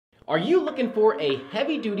Are you looking for a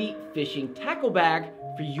heavy-duty fishing tackle bag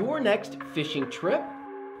for your next fishing trip?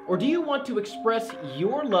 Or do you want to express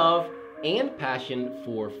your love and passion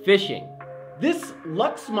for fishing? This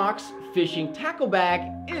LUXHMOX fishing tackle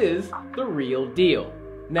bag is the real deal.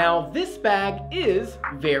 Now, this bag is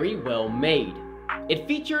very well made. It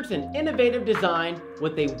features an innovative design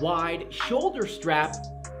with a wide shoulder strap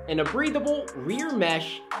and a breathable rear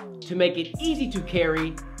mesh to make it easy to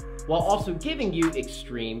carry while also giving you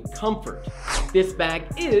extreme comfort. This bag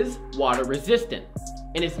is water resistant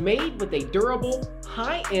and is made with a durable,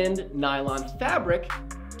 high-end nylon fabric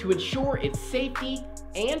to ensure its safety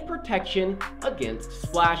and protection against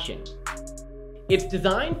splashing. Its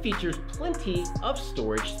design features plenty of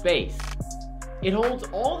storage space. It holds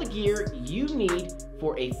all the gear you need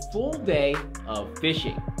for a full day of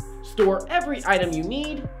fishing. Store every item you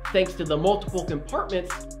need thanks to the multiple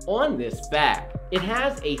compartments on this bag. It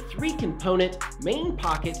has a 3-component main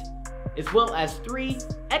pocket as well as 3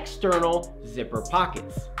 external zipper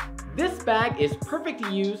pockets. This bag is perfect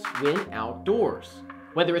to use when outdoors,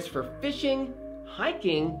 whether it's for fishing,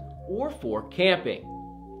 hiking, or for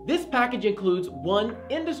camping. This package includes 1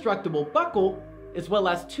 indestructible buckle as well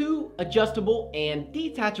as 2 adjustable and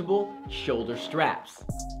detachable shoulder straps.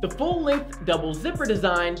 The full-length double zipper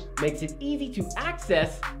design makes it easy to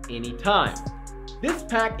access anytime. This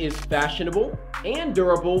pack is fashionable and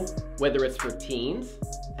durable, whether it's for teens,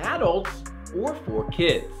 adults, or for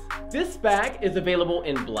kids. This bag is available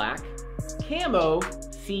in black, camo,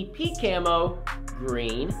 CP camo,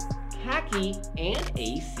 green, khaki, and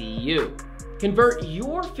ACU. Convert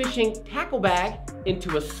your fishing tackle bag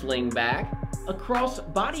into a sling bag, a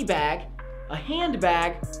cross-body bag, a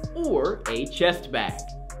handbag, or a chest bag.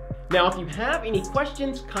 Now, if you have any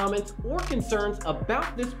questions, comments, or concerns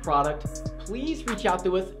about this product, please reach out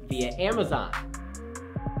to us via Amazon.